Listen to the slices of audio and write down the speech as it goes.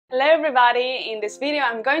Hello everybody! In this video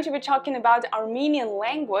I'm going to be talking about Armenian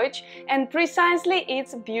language and precisely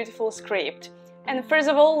its beautiful script. And first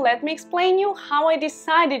of all, let me explain you how I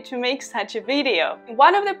decided to make such a video. In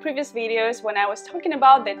one of the previous videos, when I was talking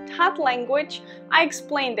about the Tat language, I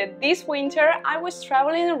explained that this winter I was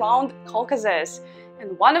traveling around Caucasus,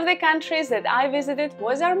 and one of the countries that I visited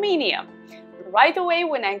was Armenia. Right away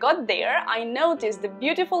when I got there, I noticed the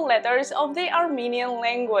beautiful letters of the Armenian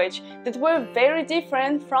language that were very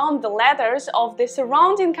different from the letters of the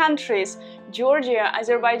surrounding countries, Georgia,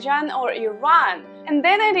 Azerbaijan or Iran. And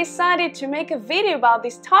then I decided to make a video about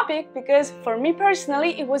this topic because for me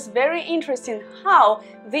personally it was very interesting how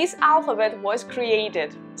this alphabet was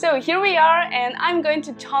created. So here we are, and I'm going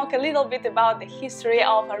to talk a little bit about the history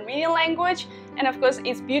of Armenian language and of course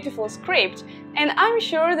its beautiful script. And I'm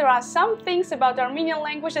sure there are some things about Armenian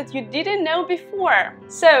language that you didn't know before.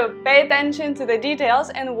 So pay attention to the details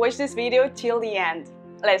and watch this video till the end.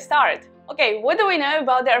 Let's start! Okay, what do we know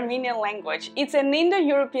about the Armenian language? It's an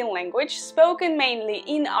Indo-European language spoken mainly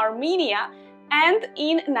in Armenia and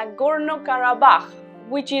in Nagorno-Karabakh,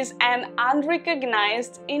 which is an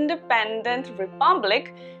unrecognized independent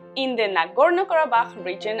republic in the Nagorno-Karabakh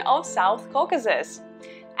region of South Caucasus.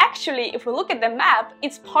 Actually, if we look at the map,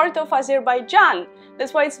 it's part of Azerbaijan.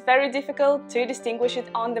 That's why it's very difficult to distinguish it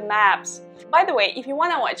on the maps. By the way, if you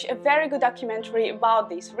want to watch a very good documentary about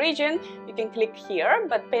this region, you can click here,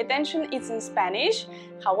 but pay attention, it's in Spanish.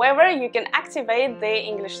 However, you can activate the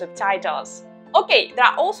English subtitles. Okay, there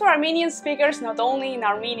are also Armenian speakers not only in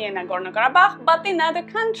Armenia and Nagorno-Karabakh, but in other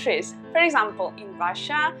countries. For example, in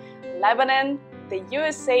Russia, Lebanon, the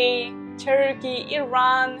USA, Turkey,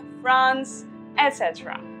 Iran, France,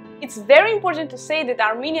 etc. It's very important to say that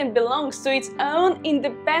Armenian belongs to its own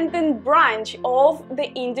independent branch of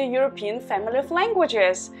the Indo-European family of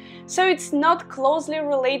languages, so it's not closely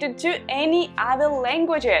related to any other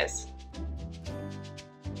languages.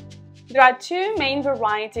 There are two main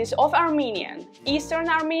varieties of Armenian, Eastern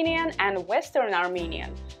Armenian and Western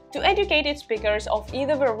Armenian. To educate its speakers of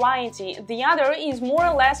either variety, the other is more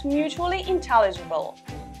or less mutually intelligible.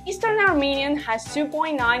 Eastern Armenian has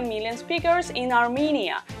 2.9 million speakers in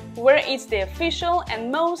Armenia, where it's the official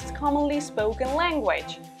and most commonly spoken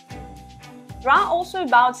language. There are also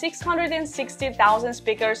about 660,000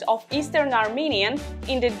 speakers of Eastern Armenian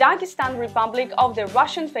in the Dagestan Republic of the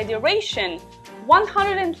Russian Federation,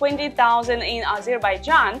 120,000 in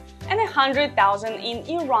Azerbaijan, and 100,000 in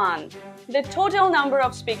Iran. The total number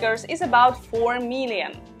of speakers is about 4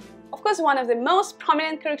 million. Of course, one of the most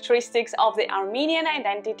prominent characteristics of the Armenian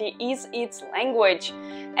identity is its language,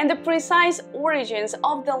 and the precise origins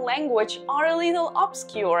of the language are a little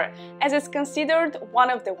obscure, as it's considered one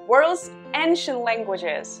of the world's ancient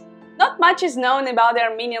languages. Not much is known about the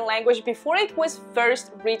Armenian language before it was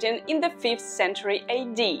first written in the 5th century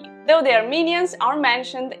AD, though the Armenians are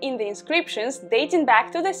mentioned in the inscriptions dating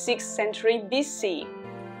back to the 6th century BC.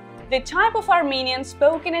 The type of Armenian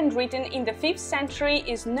spoken and written in the 5th century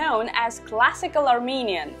is known as Classical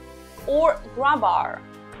Armenian, or Grabar.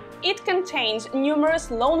 It contains numerous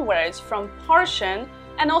loanwords from Persian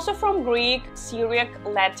and also from Greek, Syriac,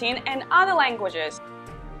 Latin and other languages.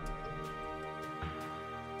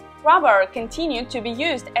 Grabar continued to be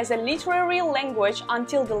used as a literary language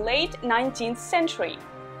until the late 19th century.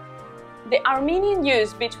 The Armenian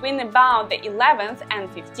used between about the 11th and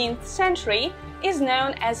 15th century is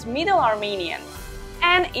known as Middle Armenian,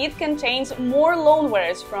 and it contains more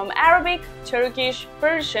loanwords from Arabic, Turkish,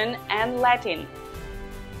 Persian and Latin.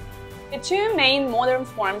 The two main modern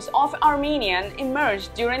forms of Armenian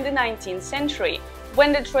emerged during the 19th century,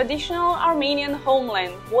 when the traditional Armenian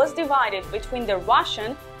homeland was divided between the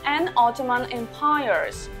Russian and Ottoman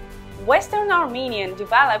empires. Western Armenian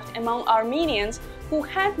developed among Armenians who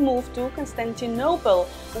had moved to Constantinople,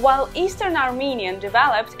 while Eastern Armenian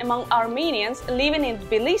developed among Armenians living in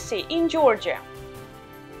Tbilisi in Georgia.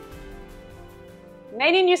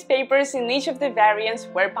 Many newspapers in each of the variants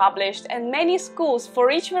were published, and many schools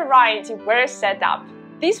for each variety were set up.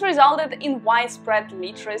 This resulted in widespread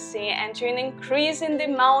literacy and to an increase in the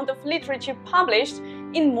amount of literature published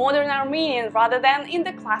in modern Armenian rather than in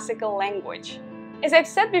the classical language. As I've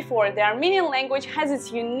said before, the Armenian language has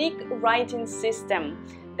its unique writing system.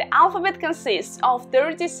 The alphabet consists of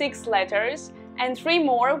 36 letters, and 3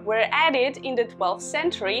 more were added in the 12th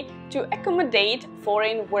century to accommodate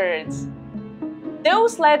foreign words.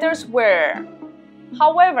 Those letters were.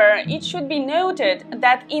 However, it should be noted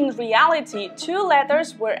that in reality 2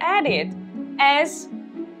 letters were added, as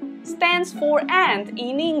stands for and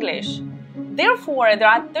in English. Therefore, there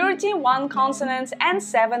are 31 consonants and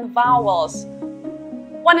 7 vowels.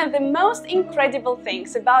 One of the most incredible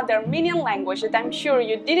things about the Armenian language that I'm sure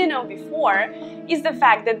you didn't know before is the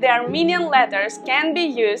fact that the Armenian letters can be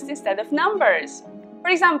used instead of numbers.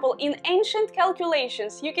 For example, in ancient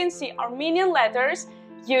calculations, you can see Armenian letters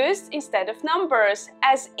used instead of numbers,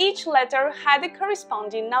 as each letter had a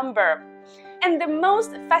corresponding number. And the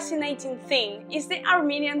most fascinating thing is the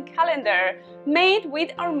Armenian calendar, made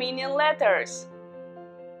with Armenian letters.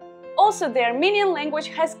 Also, the Armenian language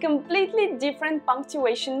has completely different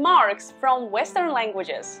punctuation marks from Western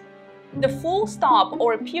languages. The full stop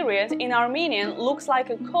or period in Armenian looks like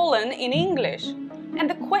a colon in English, and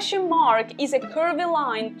the question mark is a curvy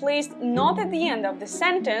line placed not at the end of the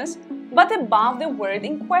sentence, but above the word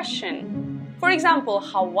in question. For example,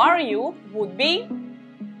 how are you would be.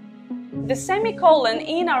 The semicolon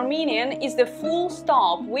in Armenian is the full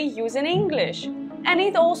stop we use in English, and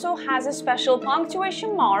it also has a special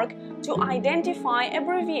punctuation mark to identify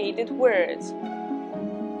abbreviated words.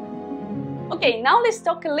 Okay, now let's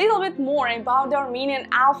talk a little bit more about the Armenian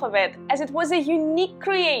alphabet, as it was a unique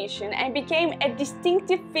creation and became a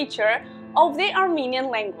distinctive feature of the Armenian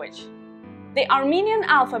language. The Armenian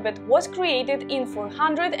alphabet was created in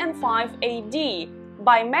 405 AD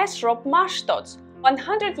by Mesrop Mashtots,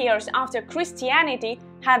 100 years after Christianity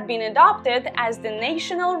had been adopted as the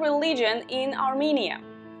national religion in Armenia.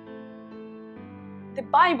 The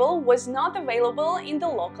Bible was not available in the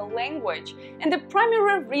local language, and the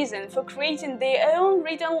primary reason for creating their own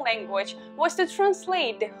written language was to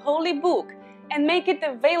translate the Holy Book and make it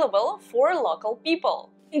available for local people.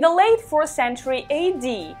 In the late 4th century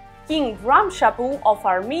AD, King Ramshapu of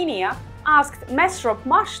Armenia asked Mesrop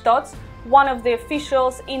Mashtots, one of the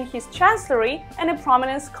officials in his chancellery and a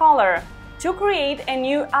prominent scholar, to create a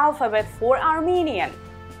new alphabet for Armenian.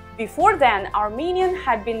 Before then, Armenian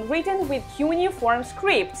had been written with cuneiform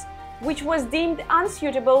scripts, which was deemed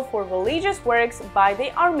unsuitable for religious works by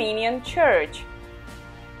the Armenian Church.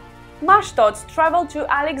 Mashtots traveled to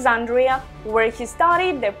Alexandria, where he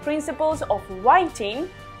studied the principles of writing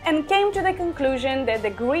and came to the conclusion that the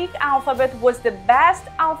Greek alphabet was the best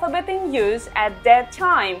alphabet in use at that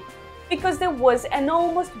time, because there was an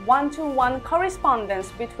almost one-to-one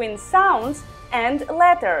correspondence between sounds and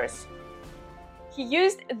letters. He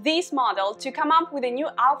used this model to come up with a new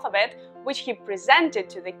alphabet, which he presented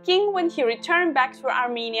to the king when he returned back to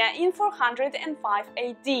Armenia in 405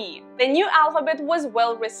 AD. The new alphabet was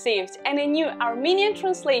well received, and a new Armenian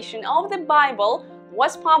translation of the Bible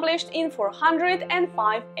was published in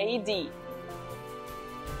 405 AD.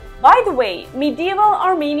 By the way, medieval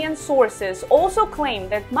Armenian sources also claim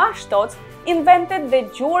that Mashtots invented the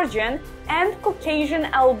Georgian and Caucasian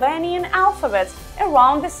Albanian alphabets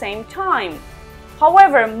around the same time.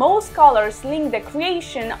 However, most scholars link the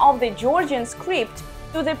creation of the Georgian script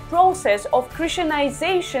to the process of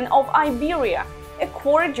Christianization of Iberia, a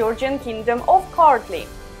core Georgian kingdom of Kartli.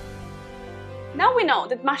 Now we know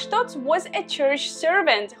that Mashtots was a church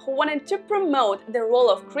servant who wanted to promote the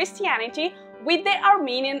role of Christianity with the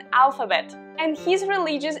Armenian alphabet, and his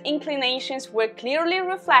religious inclinations were clearly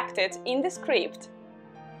reflected in the script.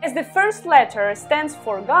 As the first letter stands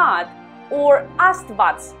for God, or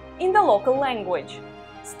Astvats in the local language,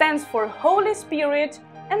 stands for Holy Spirit,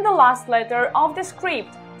 and the last letter of the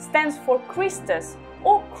script stands for Christus,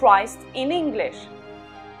 or Christ in English.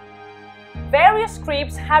 Various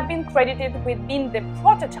scripts have been credited with being the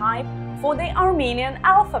prototype for the Armenian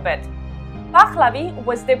alphabet. Pahlavi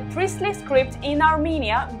was the priestly script in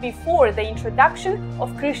Armenia before the introduction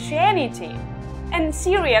of Christianity, and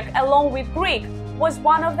Syriac, along with Greek, was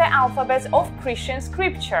one of the alphabets of Christian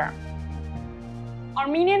scripture.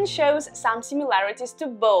 Armenian shows some similarities to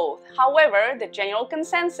both. However, the general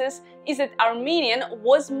consensus is that Armenian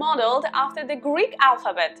was modeled after the Greek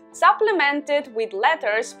alphabet, supplemented with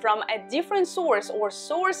letters from a different source or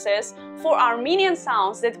sources for Armenian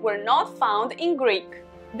sounds that were not found in Greek.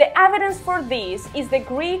 The evidence for this is the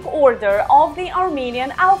Greek order of the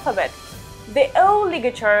Armenian alphabet, the O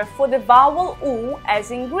ligature for the vowel U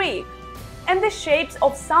as in Greek, and the shapes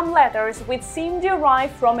of some letters which seem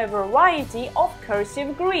derived from a variety of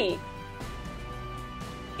cursive Greek.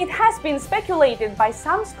 It has been speculated by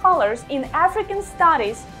some scholars in African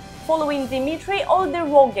studies following Dimitri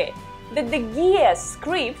Olderoge that the Gies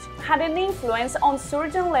script had an influence on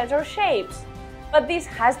certain letter shapes, but this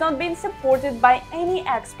has not been supported by any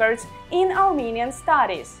experts in Armenian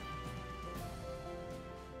studies.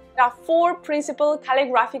 There are four principal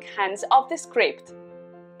calligraphic hands of the script.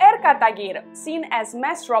 Erkatagir, seen as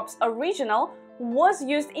Mesrop's original, was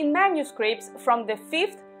used in manuscripts from the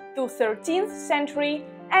 5th to 13th century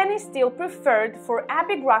and is still preferred for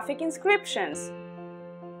epigraphic inscriptions.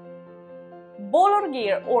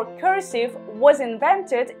 Bolorgir or cursive was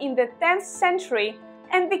invented in the 10th century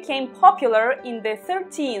and became popular in the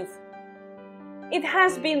 13th. It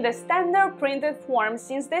has been the standard printed form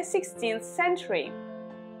since the 16th century.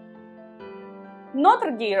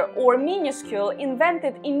 Notrgir or minuscule,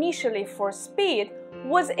 invented initially for speed,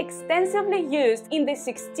 was extensively used in the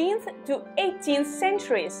 16th to 18th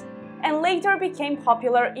centuries and later became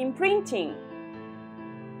popular in printing.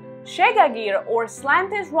 Shegagir or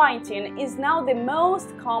slanted writing is now the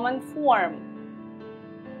most common form.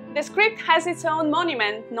 The script has its own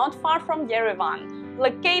monument not far from Yerevan.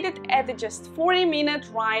 Located at just 40-minute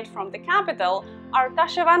ride from the capital,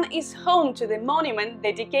 Artashevan is home to the monument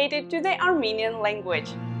dedicated to the Armenian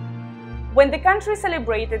language. When the country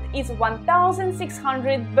celebrated its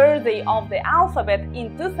 1600th birthday of the alphabet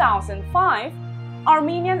in 2005,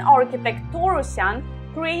 Armenian architect Torosyan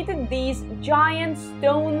created these giant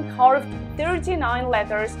stone-carved 39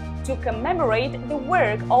 letters to commemorate the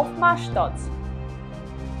work of Mashtots.